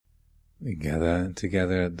We gather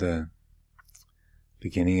together at the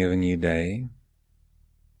beginning of a new day,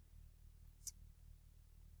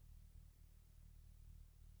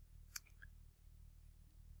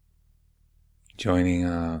 joining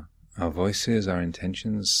our voices, our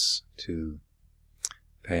intentions to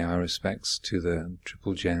pay our respects to the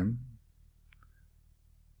Triple Gem,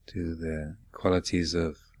 to the qualities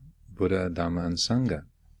of Buddha, Dhamma and Sangha.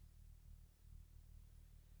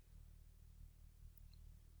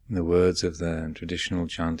 In the words of the traditional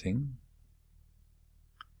chanting,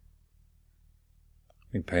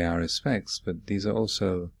 we pay our respects, but these are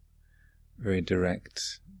also very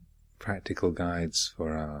direct, practical guides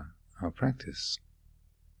for our practice.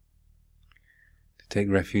 To take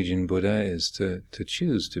refuge in Buddha is to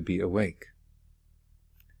choose to be awake.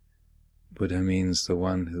 Buddha means the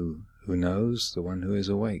one who knows, the one who is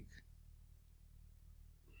awake.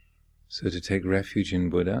 So to take refuge in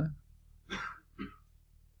Buddha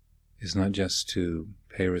is not just to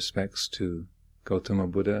pay respects to Gautama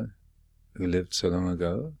Buddha, who lived so long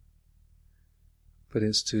ago, but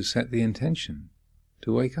it's to set the intention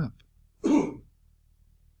to wake up, to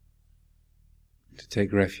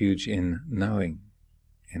take refuge in knowing,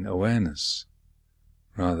 in awareness,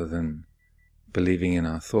 rather than believing in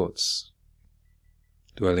our thoughts,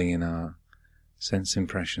 dwelling in our sense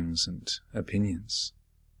impressions and opinions.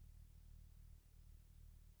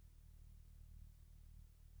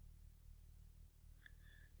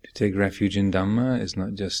 To take refuge in Dhamma is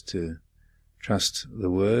not just to trust the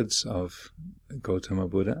words of Gautama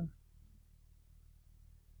Buddha.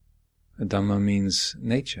 Dhamma means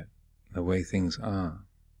nature, the way things are,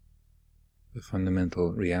 the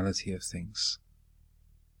fundamental reality of things.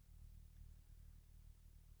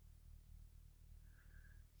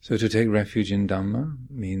 So to take refuge in Dhamma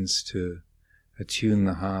means to attune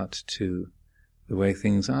the heart to the way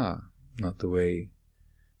things are, not the way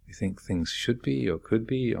we think things should be or could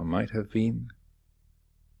be or might have been,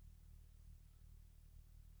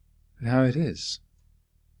 but how it is.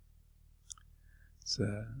 It's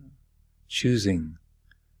choosing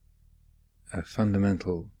a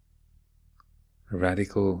fundamental, a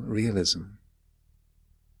radical realism.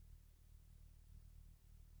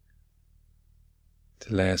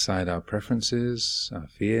 To lay aside our preferences, our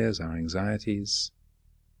fears, our anxieties.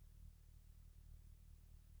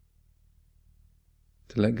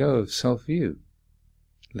 To let go of self-view,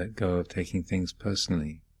 let go of taking things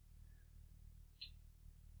personally,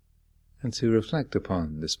 and to reflect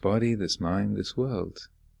upon this body, this mind, this world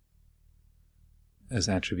as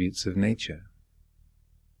attributes of nature.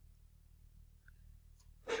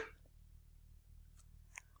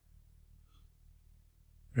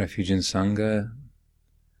 Refuge in Sangha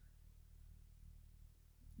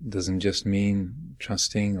doesn't just mean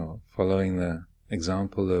trusting or following the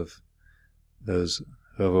example of those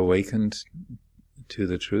who have awakened to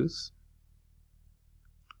the truth.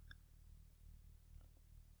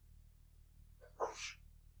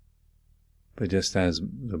 But just as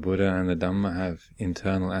the Buddha and the Dhamma have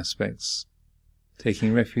internal aspects,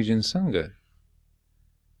 taking refuge in Sangha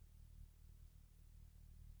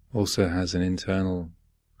also has an internal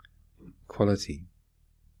quality.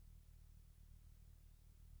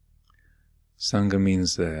 Sangha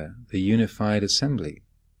means the unified assembly,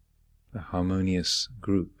 the harmonious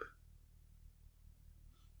group.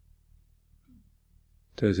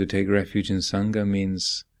 Those who take refuge in Sangha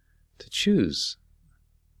means to choose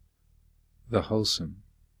the wholesome,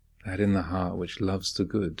 that in the heart which loves the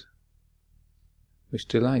good, which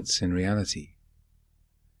delights in reality,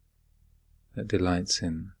 that delights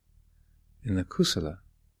in the kusala,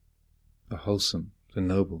 the wholesome, the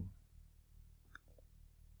noble,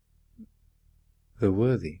 the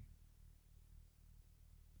worthy.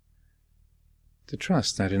 To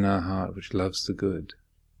trust that in our heart which loves the good,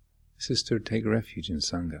 this is to take refuge in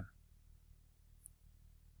Sangha.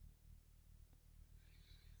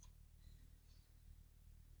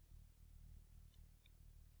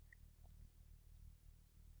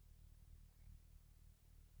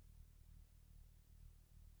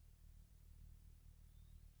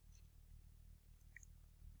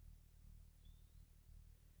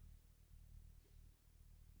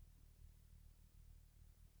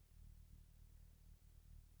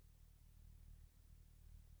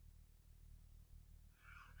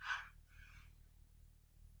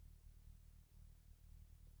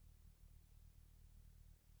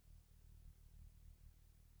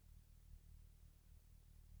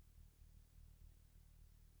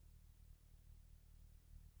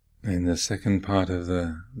 In the second part of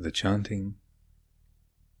the chanting,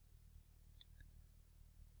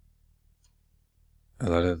 a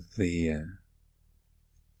lot of the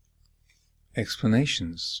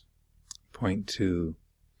explanations point to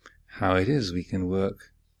how it is we can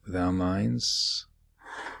work with our minds,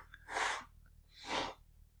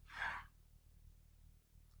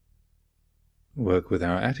 work with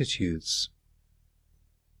our attitudes,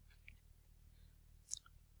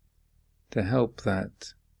 to help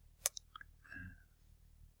that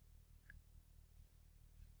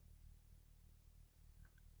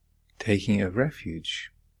taking of refuge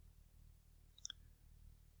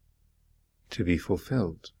to be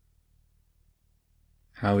fulfilled.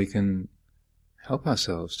 How we can help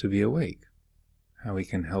ourselves to be awake, how we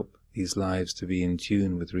can help these lives to be in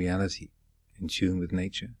tune with reality, in tune with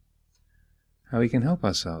nature, how we can help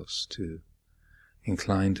ourselves to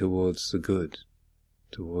incline towards the good,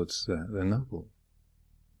 towards the noble.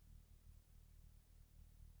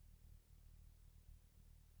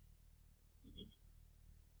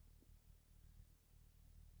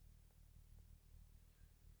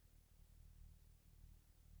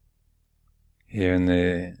 Here in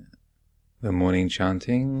the morning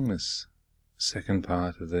chanting, this second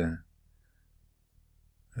part of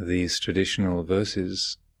these traditional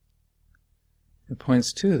verses, it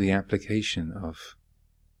points to the application of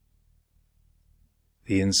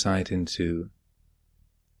the insight into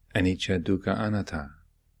anicca, dukkha, anatta,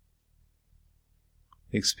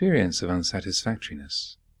 the experience of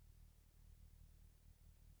unsatisfactoriness.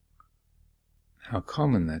 How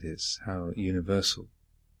common that is, how universal,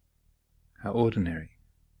 how ordinary.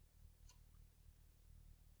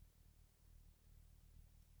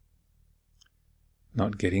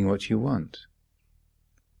 Not getting what you want,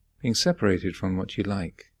 being separated from what you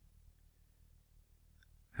like,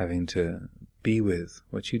 having to be with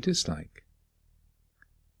what you dislike.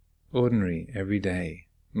 Ordinary, everyday,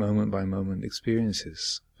 moment by moment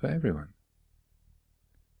experiences for everyone.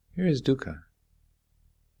 Here is dukkha,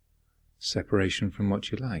 separation from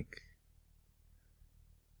what you like,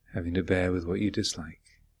 having to bear with what you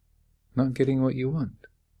dislike, not getting what you want.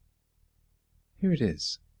 Here it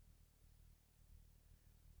is.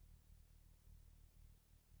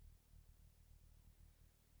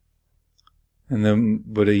 And the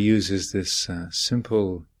Buddha uses this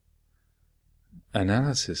simple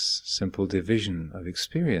analysis, simple division of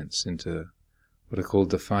experience into what are called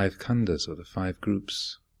the 5 khandhas, or the 5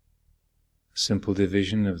 groups. Simple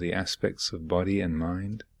division of the aspects of body and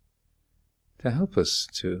mind, to help us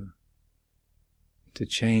to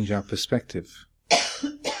change our perspective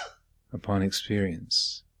upon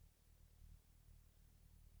experience,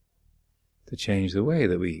 to change the way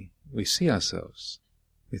that we see ourselves,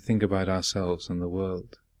 we think about ourselves and the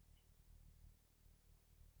world.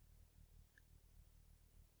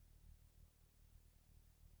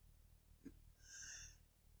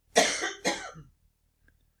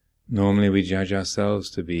 Normally we judge ourselves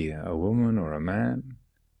to be a woman or a man.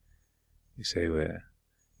 We say we're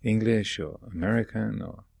English or American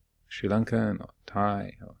or Sri Lankan or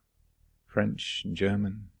Thai or French and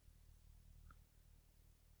German.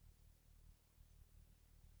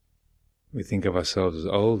 We think of ourselves as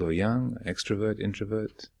old or young, extrovert,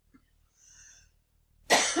 introvert,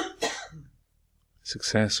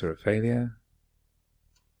 success or a failure.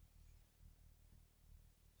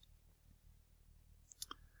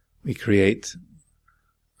 We create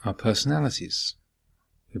our personalities.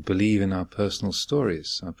 We believe in our personal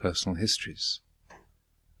stories, our personal histories,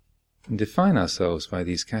 and define ourselves by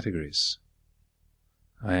these categories.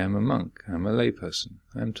 I am a monk, I'm a layperson,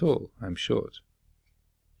 I'm tall, I'm short,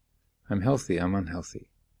 I'm healthy, I'm unhealthy.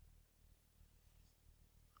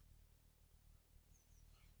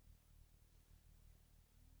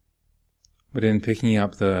 But in picking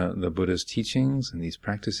up the Buddha's teachings and these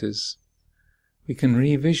practices, we can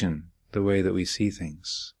revision the way that we see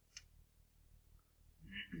things.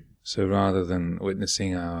 So rather than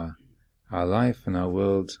witnessing our life and our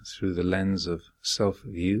world through the lens of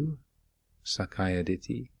self-view, sakkaya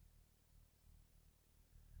ditthi,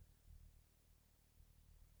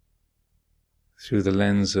 through the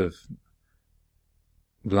lens of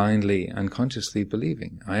blindly, unconsciously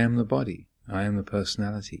believing, I am the body, I am the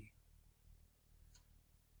personality.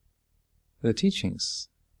 The teachings,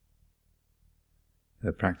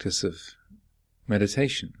 the practice of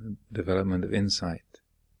meditation, the development of insight,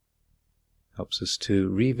 helps us to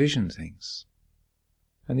revision things.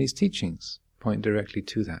 And these teachings point directly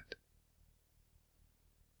to that.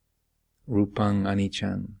 Rupang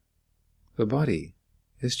aniccang. The body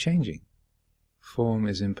is changing. Form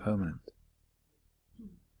is impermanent.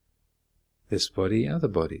 This body, other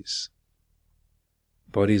bodies.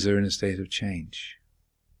 Bodies are in a state of change.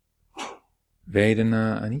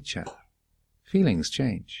 Vedana anicca. Feelings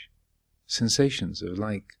change. Sensations of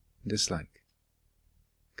like, dislike.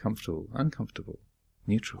 Comfortable, uncomfortable,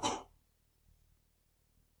 neutral.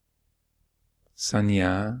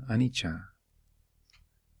 Sanya anicca.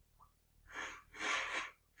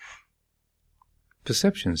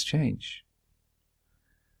 Perceptions change.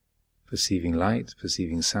 Perceiving light,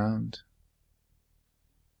 perceiving sound.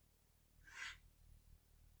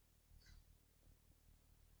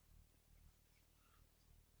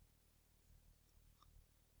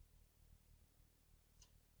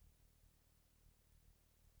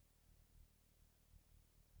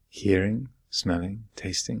 Hearing, smelling,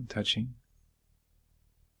 tasting, touching.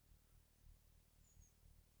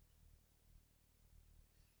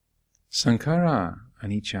 Sankhara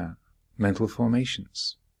anicca, mental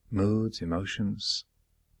formations, moods, emotions,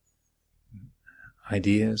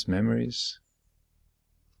 ideas, memories,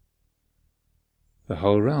 the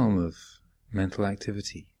whole realm of mental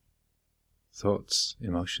activity, thoughts,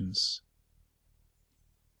 emotions.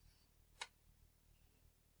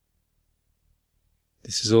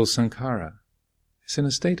 This is all sankhara. It's in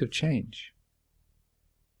a state of change.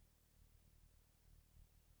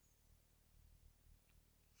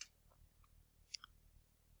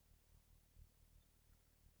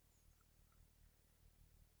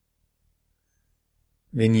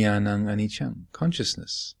 Vijnanam aniccam,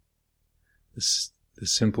 consciousness, the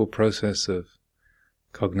simple process of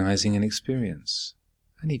cognizing an experience.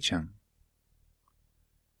 Aniccam.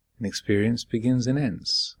 An experience begins and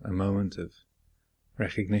ends, a moment of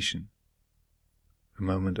recognition, a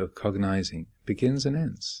moment of cognizing, begins and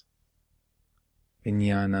ends.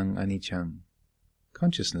 Vijnanam aniccam,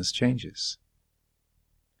 consciousness changes.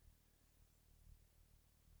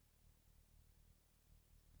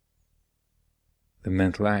 The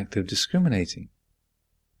mental act of discriminating,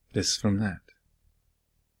 this from that,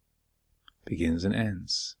 begins and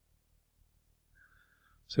ends.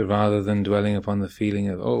 So rather than dwelling upon the feeling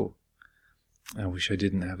of, oh, I wish I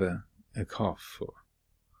didn't have a cough, or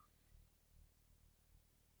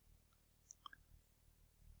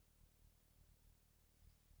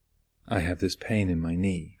I have this pain in my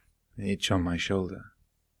knee, an itch on my shoulder,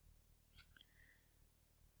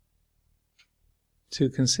 to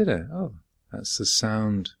consider, oh, that's the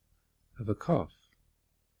sound of a cough,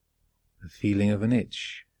 the feeling of an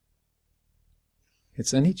itch.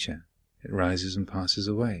 It's anicca, it rises and passes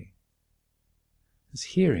away. It's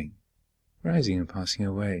hearing, rising and passing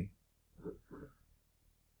away.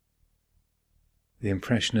 The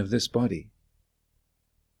impression of this body,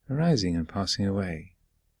 arising and passing away.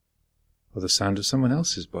 Or the sound of someone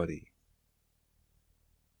else's body,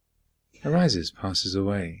 arises, passes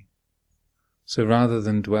away. So rather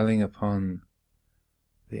than dwelling upon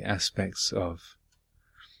the aspects of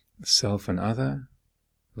self and other,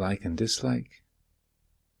 like and dislike,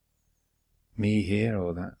 me here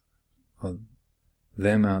or that, or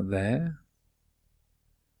them out there,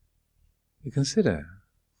 you consider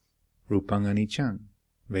rupang aniccam,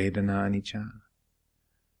 vedana anicca.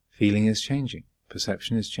 Feeling is changing,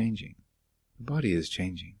 perception is changing, the body is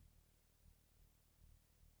changing.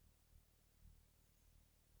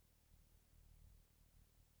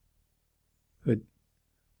 But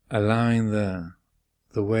allowing the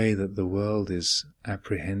way that the world is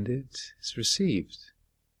apprehended, is received,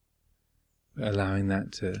 but allowing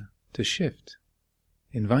that to shift,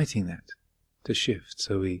 inviting that to shift,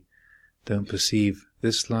 so we don't perceive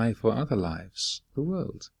this life or other lives, the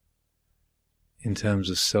world, in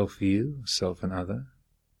terms of self-view, self and other,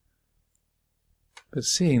 but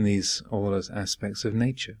seeing these all as aspects of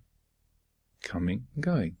nature, coming,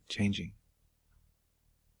 going, changing.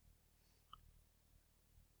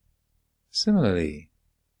 Similarly,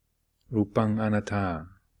 rupang anatta,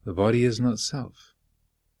 the body is not self.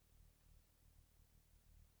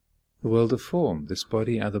 The world of form, this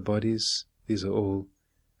body, other bodies, these are all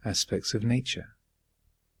aspects of nature.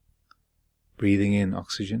 Breathing in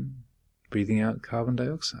oxygen, breathing out carbon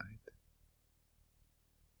dioxide.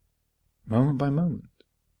 Moment by moment.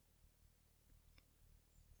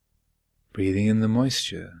 Breathing in the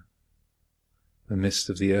moisture, the mist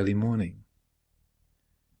of the early morning.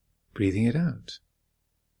 Breathing it out,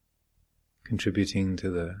 contributing to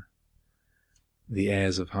the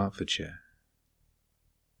airs of Hertfordshire,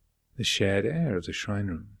 the shared air of the shrine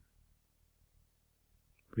room.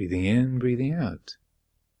 Breathing in, breathing out,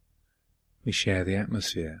 we share the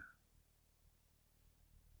atmosphere.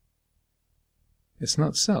 It's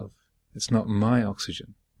not self, it's not my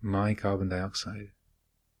oxygen, my carbon dioxide.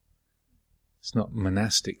 It's not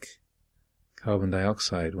monastic carbon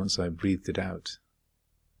dioxide once I breathed it out.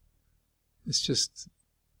 It's just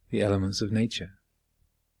the elements of nature.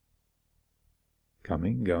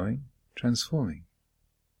 Coming, going, transforming.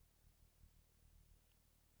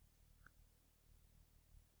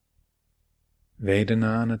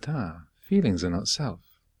 Vedana anatta, feelings are not self.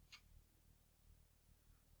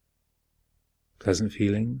 pleasant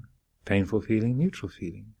feeling, painful feeling, neutral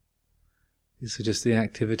feeling. These are just the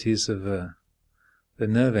activities of the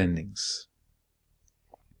nerve endings,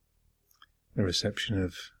 the reception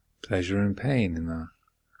of pleasure and pain in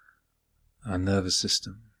our nervous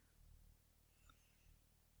system.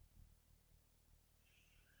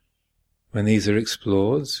 When these are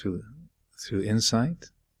explored through insight,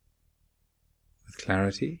 with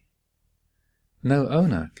clarity, no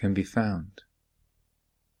owner can be found.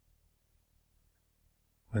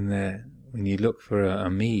 When you look for a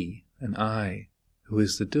me, an I, who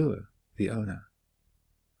is the doer, the owner,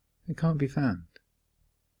 it can't be found.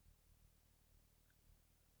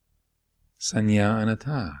 Sanya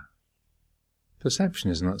anatta. Perception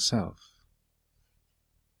is not self.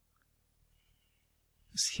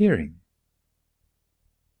 It's hearing.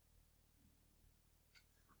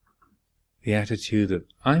 The attitude of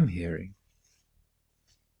I'm hearing,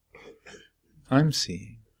 I'm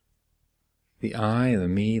seeing. The I, the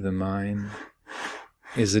me, the mine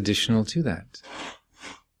is additional to that.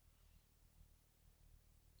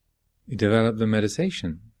 You develop the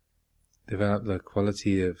meditation, develop the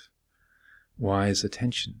quality of wise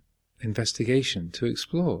attention, investigation, to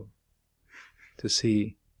explore, to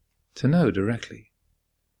see, to know directly.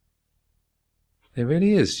 There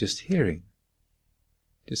really is just hearing,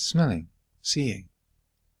 just smelling, seeing.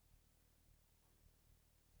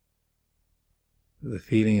 The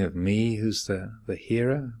feeling of me who's the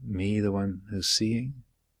hearer, me the one who's seeing.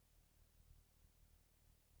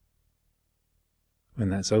 When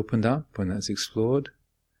that's opened up, when that's explored,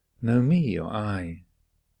 no me or I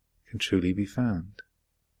can truly be found.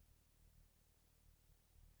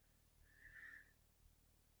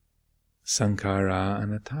 Sankhara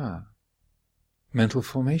anatta. Mental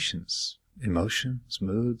formations, emotions,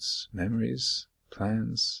 moods, memories,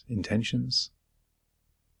 plans, intentions.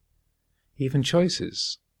 Even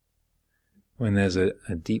choices. When there's a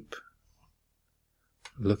deep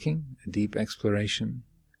looking, a deep exploration,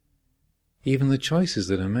 even the choices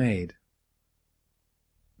that are made,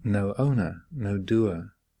 no owner, no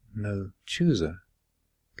doer, no chooser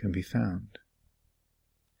can be found.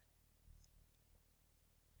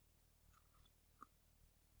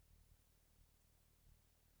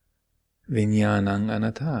 Vijnanang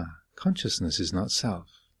anatta. Consciousness is not self.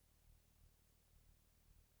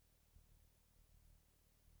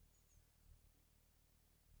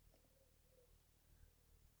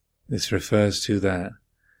 This refers to the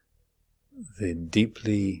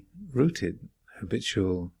deeply rooted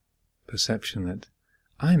habitual perception that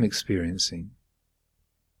I'm experiencing.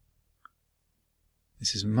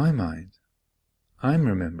 This is my mind. I'm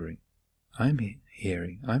remembering. I'm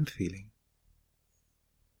hearing. I'm feeling.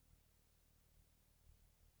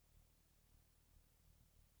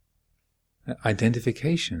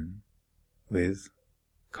 Identification with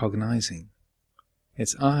cognizing.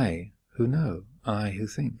 It's I who know, I who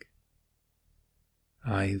think,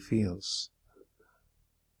 I who feels.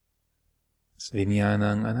 It's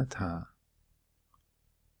vijnanang anatta.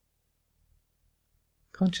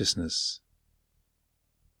 Consciousness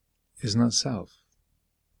is not self,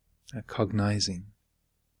 cognizing,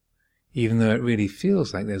 even though it really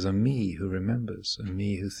feels like there's a me who remembers, a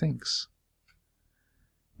me who thinks.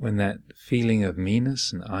 When that feeling of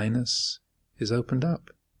me-ness and I-ness is opened up,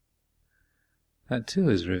 that too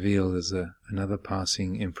is revealed as another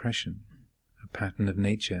passing impression, a pattern of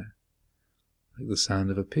nature, like the sound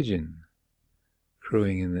of a pigeon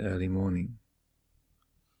crowing in the early morning.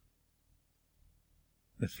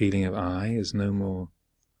 The feeling of I is no more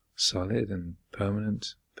solid and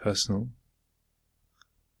permanent, personal.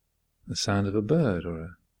 The sound of a bird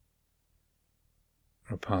or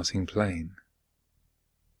a passing plane.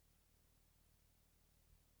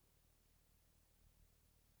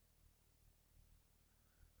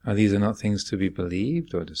 These are not things to be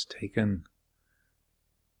believed or just taken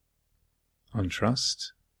on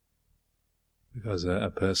trust, because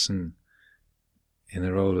a person in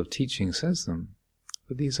the role of teaching says them.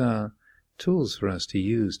 But these are tools for us to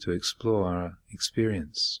use to explore our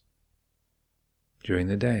experience during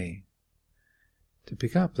the day, to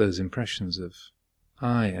pick up those impressions of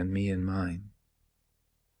I and me and mine.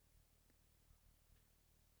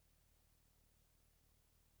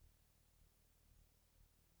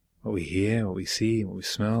 What we hear, what we see, what we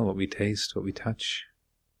smell, what we taste, what we touch,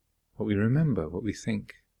 what we remember, what we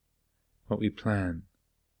think, what we plan.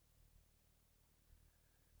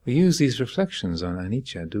 We use these reflections on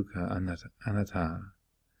anicca, dukkha, anatta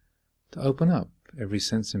to open up every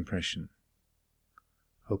sense impression,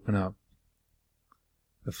 open up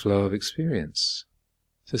the flow of experience,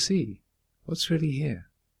 to see what's really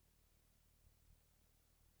here.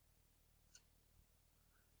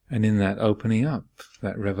 And in that opening up,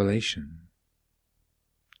 that revelation,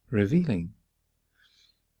 revealing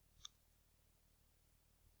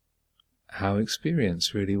how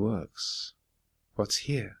experience really works, what's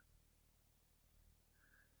here.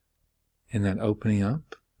 In that opening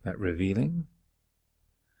up, that revealing,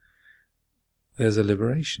 there's a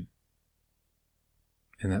liberation.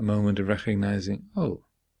 In that moment of recognizing, oh,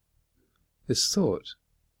 this thought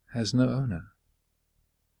has no owner.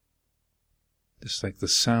 Just like the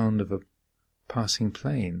sound of a passing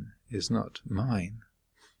plane is not mine,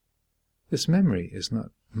 this memory is not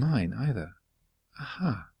mine either.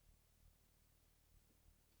 Aha!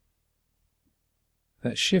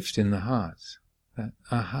 That shift in the heart, that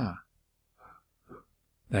aha,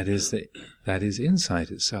 that is insight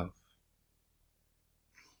itself.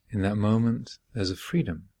 In that moment, there's a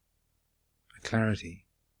freedom, a clarity,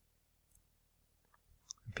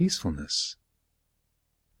 a peacefulness.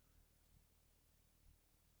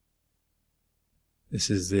 This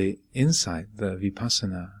is the insight, the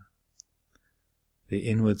vipassana, the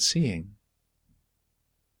inward seeing.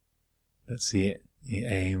 That's the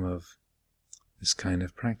aim of this kind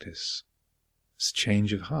of practice. This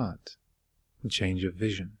change of heart, the change of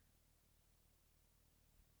vision.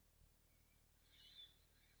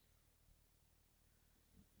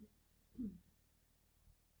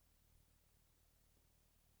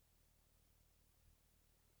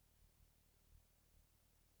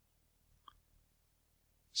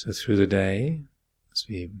 So through the day, as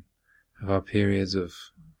we have our periods of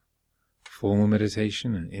formal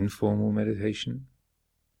meditation and informal meditation,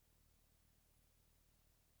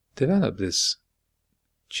 develop this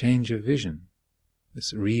change of vision,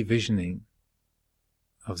 this revisioning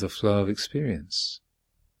of the flow of experience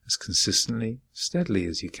as consistently, steadily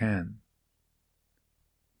as you can.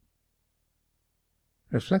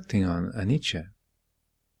 Reflecting on anicca,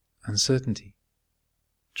 uncertainty,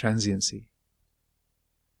 transiency.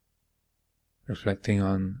 Reflecting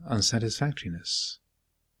on unsatisfactoriness,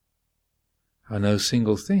 how no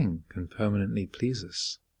single thing can permanently please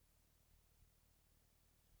us.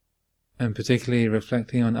 And particularly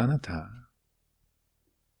reflecting on anatta,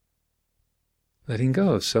 letting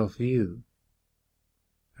go of self-view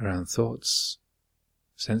around thoughts,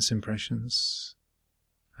 sense impressions,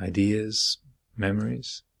 ideas,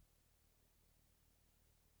 memories,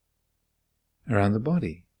 around the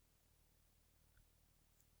body.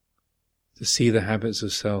 To see the habits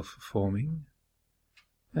of self forming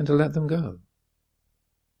and to let them go.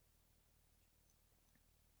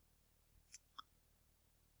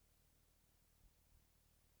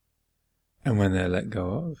 And when they're let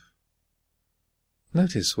go of,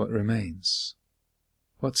 notice what remains,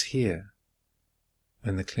 what's here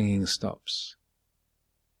when the clinging stops.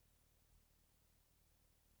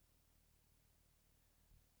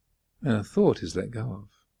 And a thought is let go of.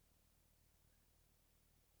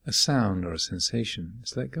 A sound or a sensation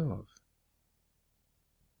is let go of.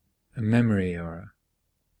 A memory or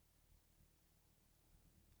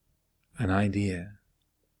an idea.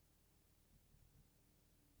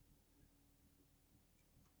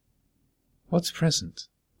 What's present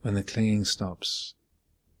when the clinging stops?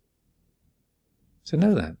 To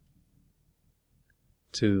know that.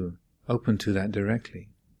 To open to that directly.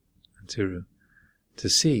 And to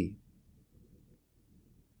see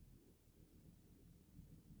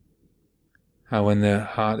how when the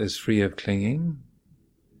heart is free of clinging,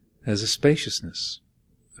 there's a spaciousness,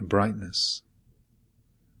 a brightness,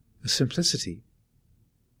 a simplicity,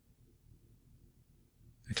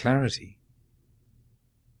 a clarity.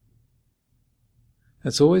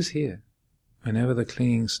 That's always here, whenever the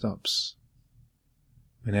clinging stops,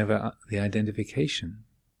 whenever the identification,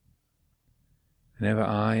 whenever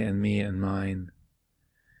I and me and mine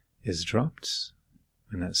is dropped,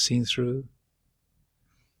 when that's seen through,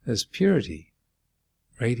 there's purity,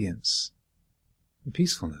 radiance, and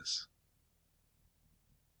peacefulness.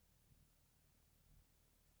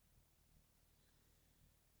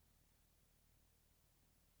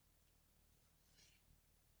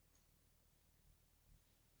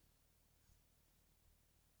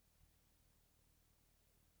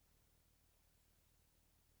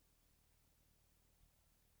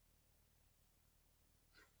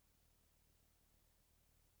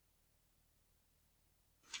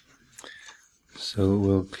 So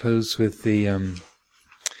we'll close with the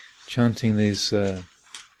chanting these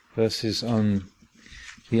verses on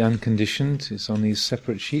the unconditioned. It's on these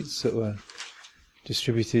separate sheets that were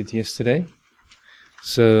distributed yesterday.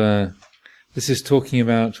 So this is talking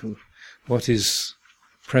about what is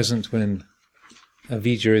present when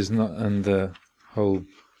avijja is not, and the whole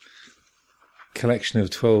collection of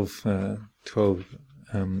 12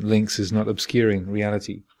 links is not obscuring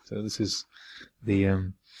reality. So this is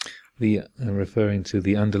the referring to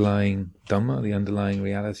the underlying Dhamma, the underlying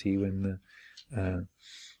reality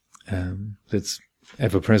that's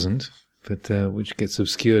ever present, but which gets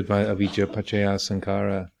obscured by avijja, paccaya,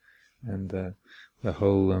 sankhara, and the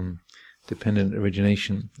whole dependent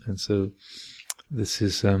origination. And so this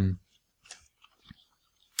is a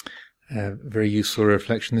very useful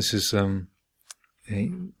reflection. This is on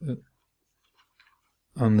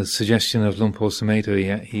the suggestion of Luang Por Sumedho.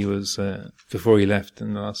 He was before he left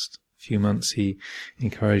in the last few months, he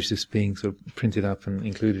encouraged this being sort of printed up and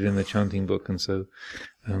included in the chanting book. And so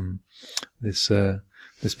this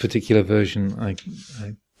particular version I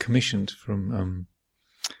commissioned from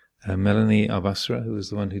Melanie Albasra, who was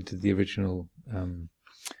the one who did the original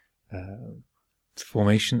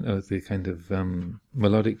formation of the kind of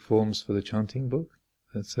melodic forms for the chanting book.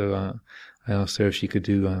 And so I asked her if she could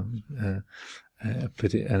do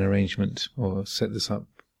put an arrangement or set this up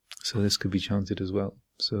so this could be chanted as well.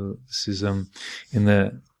 So this is in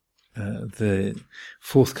the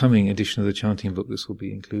forthcoming edition of the chanting book. This will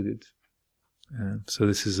be included. So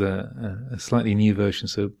this is a slightly new version.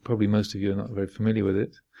 So probably most of you are not very familiar with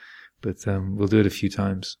it, but we'll do it a few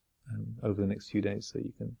times over the next few days, so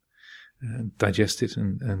you can digest it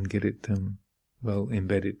and get it well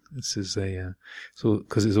embedded. This is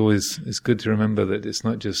because it's good to remember that it's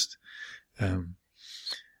not just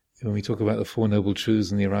when we talk about the Four Noble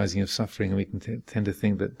Truths and the arising of suffering, we can tend to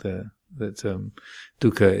think that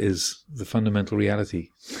dukkha is the fundamental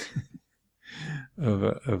reality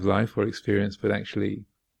of life or experience, but actually,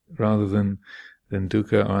 rather than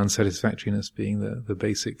dukkha or unsatisfactoriness being the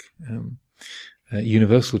basic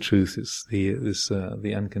universal truth, it's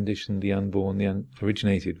the unconditioned, the unborn, the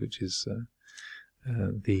unoriginated, which is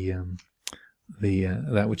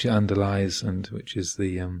that which underlies and which is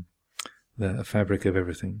the fabric of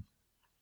everything.